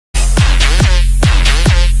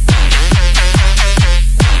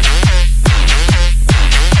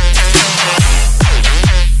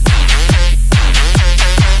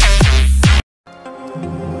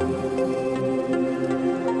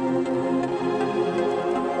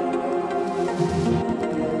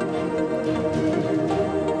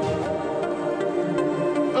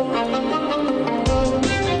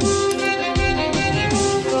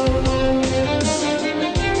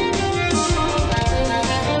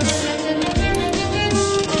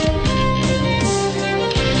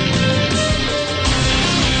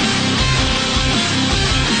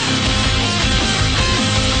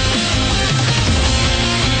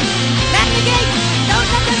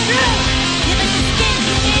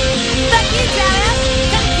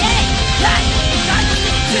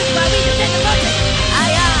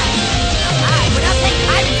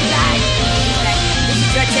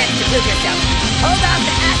prove yourself. Hold off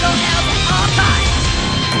the asshole elves at all times.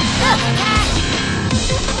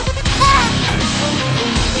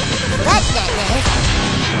 That's not nice.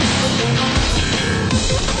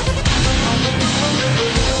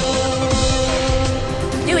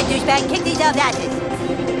 Do it, douchebag. Kick these elves' asses.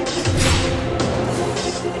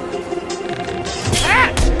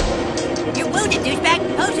 You're wounded, douchebag.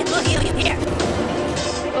 Potions will heal you here.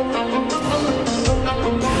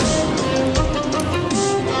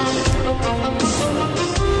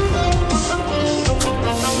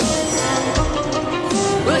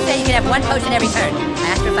 Rules say you can have one potion every turn. I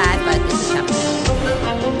asked for 5, but this is tough.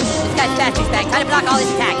 This guy's fast, douchebag. Try to block all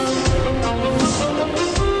his attacks.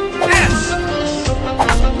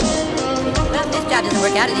 Well, if this job doesn't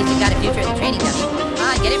work out, at least you've got a future as a training dummy. Come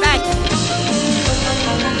on, get it right.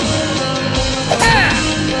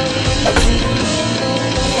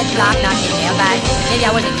 Block, not hit, nail back. Maybe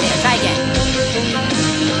I wasn't clear. Try again.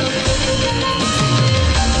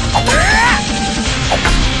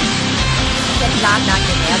 Said block, not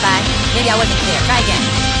hit, nail back. Maybe I wasn't clear. Try again.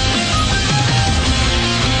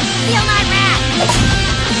 Feel my wrath!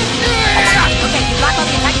 Okay, you block all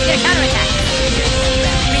the attacks, you get a counterattack.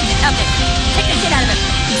 Breathe it, up it. Kick the shit out of him.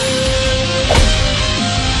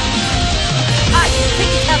 Ah, you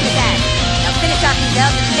kicked his helpless ass. Now finish off these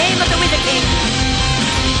elves in the name of the Wizard King.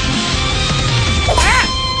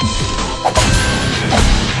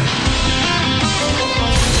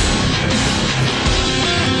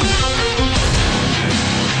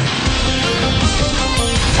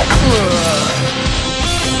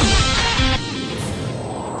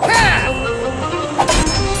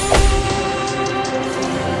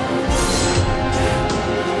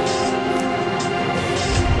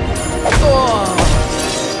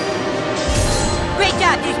 Great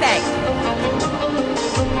job, douchebag!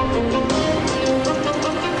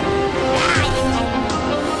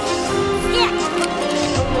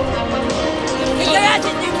 Kick your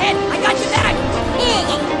asses, new kid! I got you back!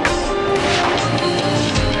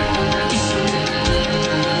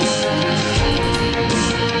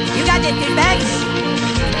 You got this, douchebag!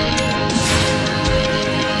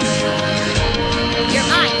 You're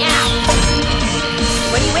mine now!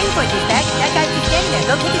 What are you waiting for, douchebag? That guy's just standing there.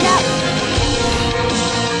 Go kick his ass!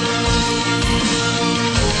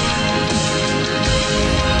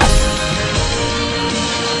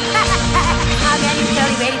 Oh man, he was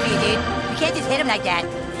totally waiting for you, dude. You can't just hit him like that. You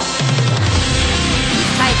need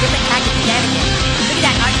to try a different tactic to damage him. Look at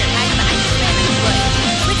that archer hiding behind the square in the wood.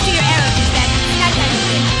 Switch to your arrows, douchebag. Not that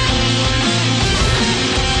easy.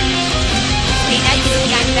 See, now you can see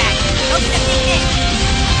behind your back. Open the big hit.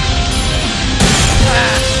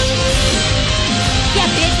 Yeah,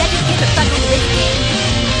 bitch, that just gives a fuck with this game.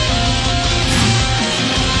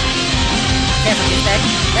 Careful, douchebag.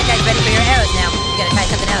 That guy's ready for your arrows now. You gotta try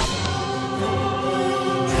something else.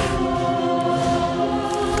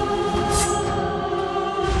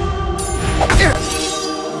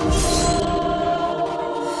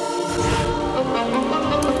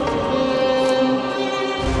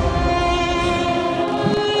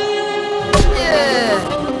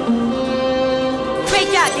 Great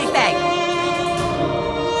job, douchebag!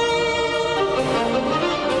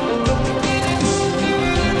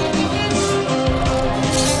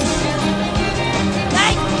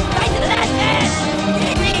 Right to the last man! You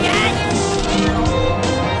did me, guys!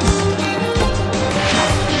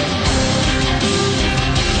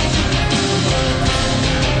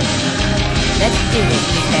 Let's do this,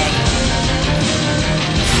 douchebag.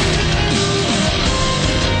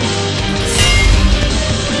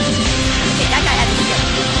 Okay, that guy has a shield.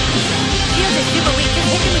 Shields are super weak. Just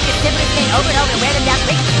hit them with your similar thing over and over and wear them down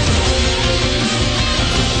quickly.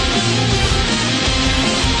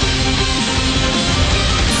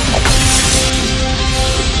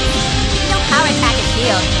 You don't power attack a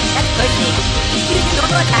shield. That's pushing. Just use your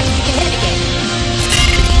normal attack and you can hit it again.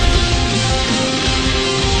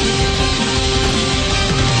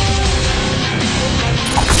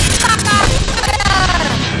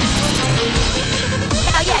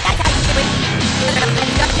 Oh yeah, that's how you do it.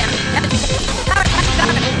 Power attack is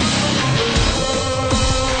on him.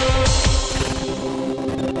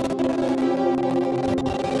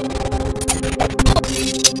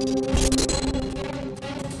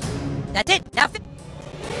 That's it. Now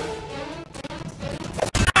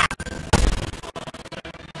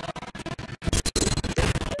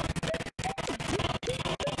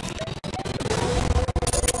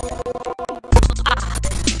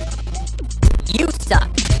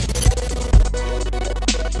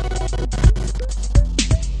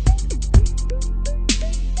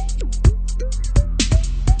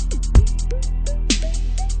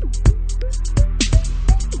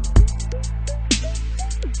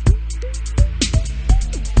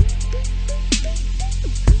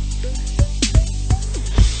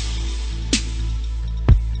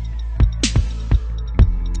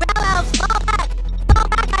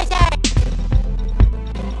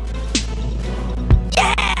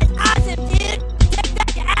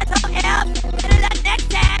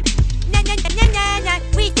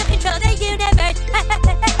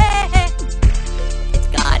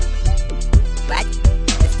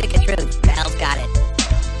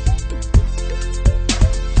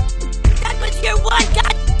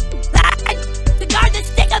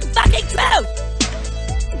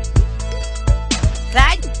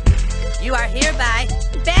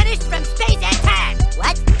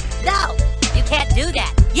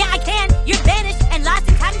vanished and lost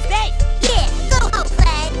in time and space. Yeah, go home,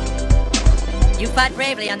 Flag. You fought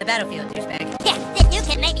bravely on the battlefield, douchebag. Yeah, this dude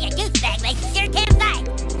can make me a douchebag, like sure can fight.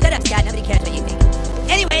 Shut up, Scott. Nobody cares what you think.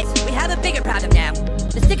 Anyways, we have a bigger problem now.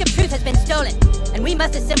 The Stick of Truth has been stolen, and we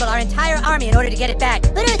must assemble our entire army in order to get it back.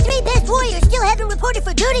 But our 3 best warriors still haven't reported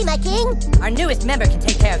for duty, my king. Our newest member can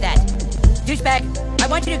take care of that. Douchebag, I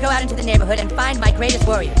want you to go out into the neighborhood and find my greatest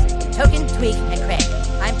warriors, Token, Tweak, and Craig.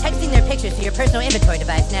 I'm texting their pictures to your personal inventory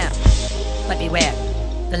device now. But beware,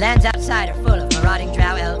 the lands outside are full of marauding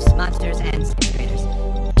drow elves, monsters, and sixth graders.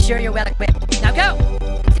 Be sure you're well equipped. Now go!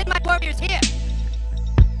 Send my warriors here!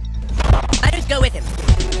 Fighters, go with him.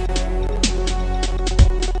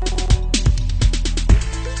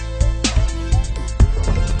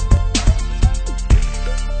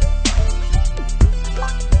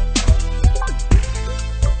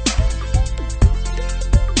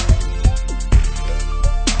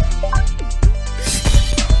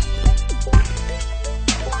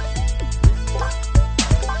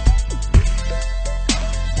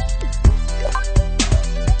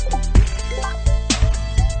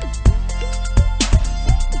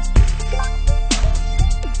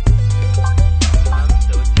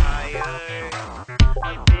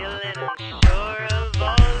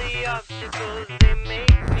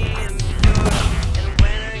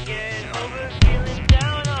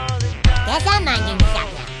 Guess I'm minding the shop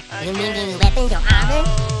now. You mean any weapons or armor?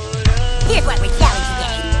 Here's what we're selling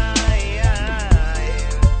today.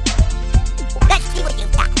 Let's see what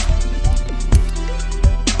you've got.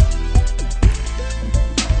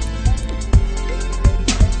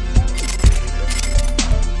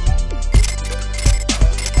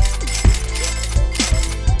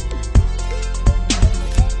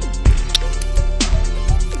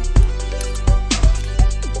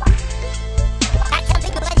 Got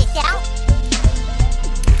something to let us sell?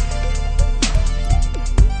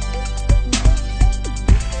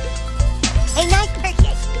 A nice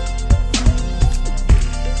purchase.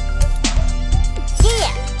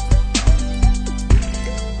 Yeah.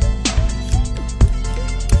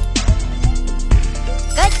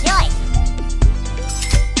 Good choice.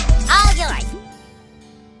 All yours.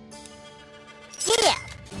 Yeah.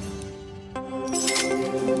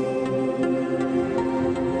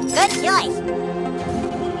 Good choice.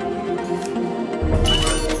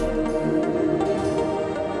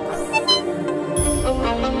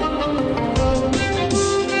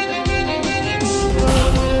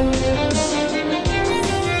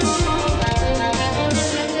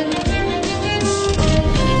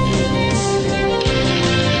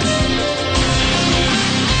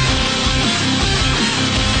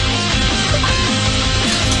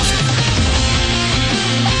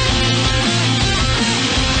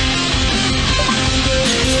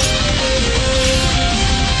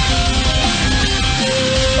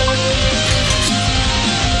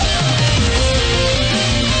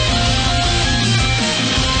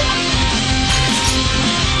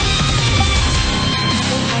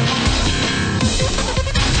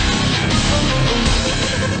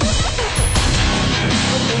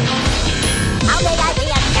 How may I be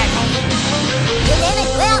of service? You live it,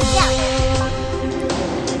 we'll sell it.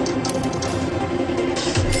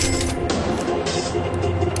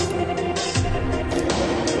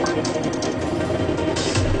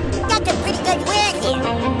 Got some pretty good wares here.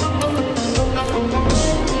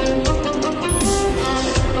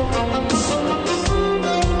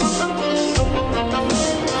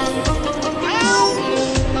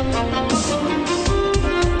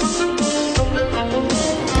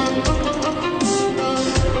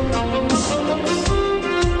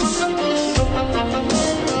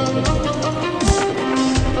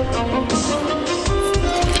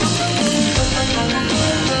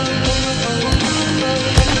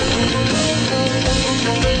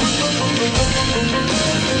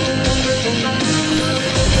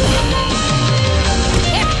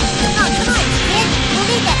 Here. Oh, come on, kid. We'll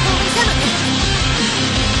need that moving summer camp.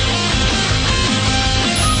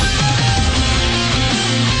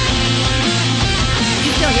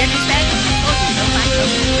 You still here, douchebag? I told you to go find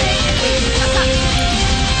Token, Craig, and Tweak. Now come.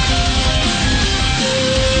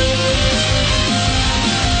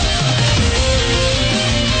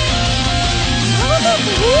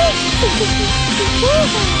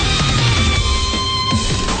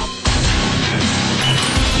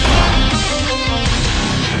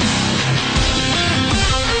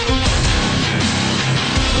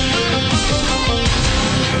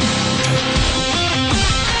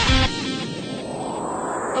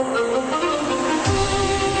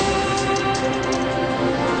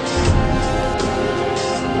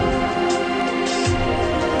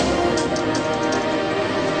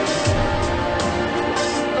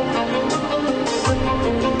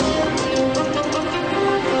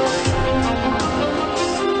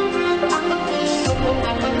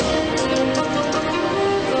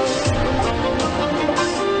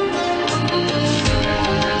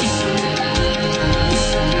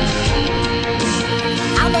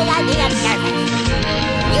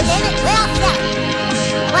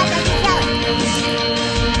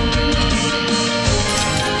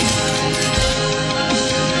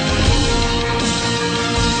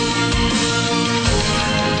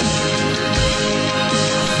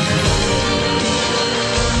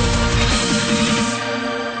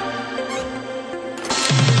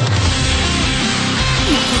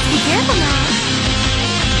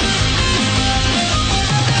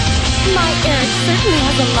 My Eric certainly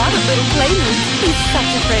has a lot of little playmates. He's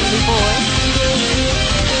such a friendly boy.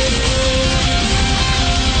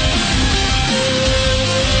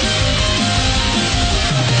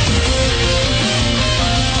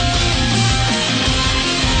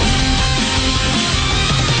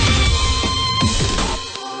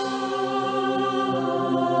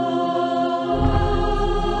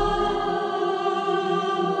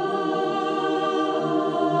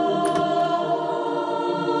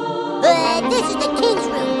 This is the king's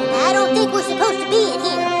room. I don't think we're supposed to be in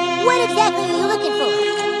here. What exactly are you looking for?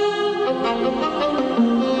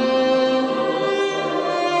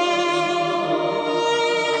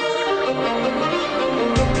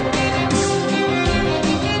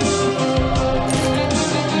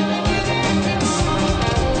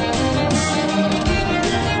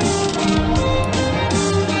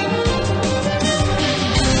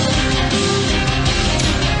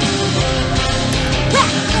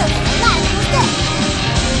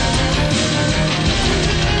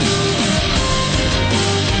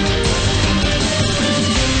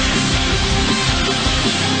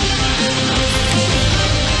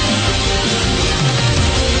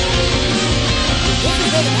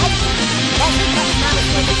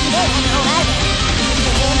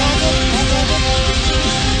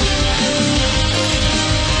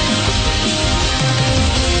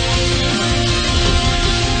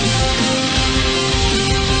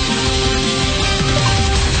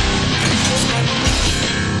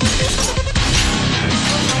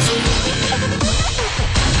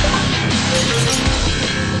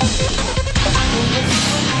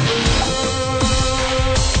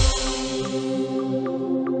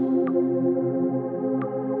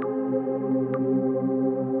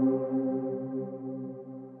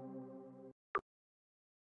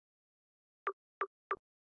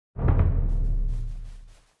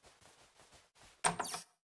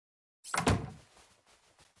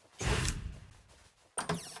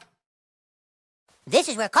 This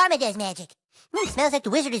is where Karma does magic. Smells like the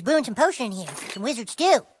wizard is brewing some potion in here. Some wizard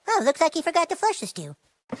stew. Oh, looks like he forgot to flush the stew.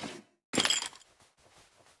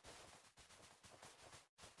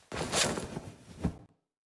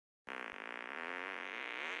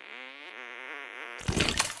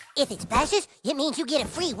 If it splashes, it means you get a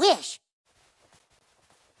free wish.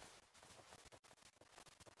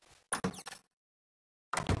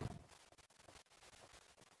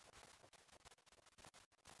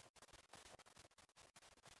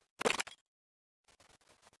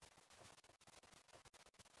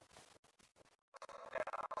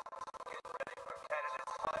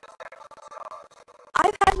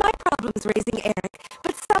 I've had my problems raising Eric,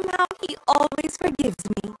 but somehow he always forgives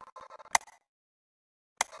me.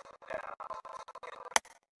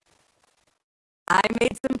 I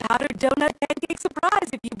made some powdered donut pancake surprise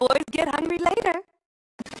if you boys get hungry later.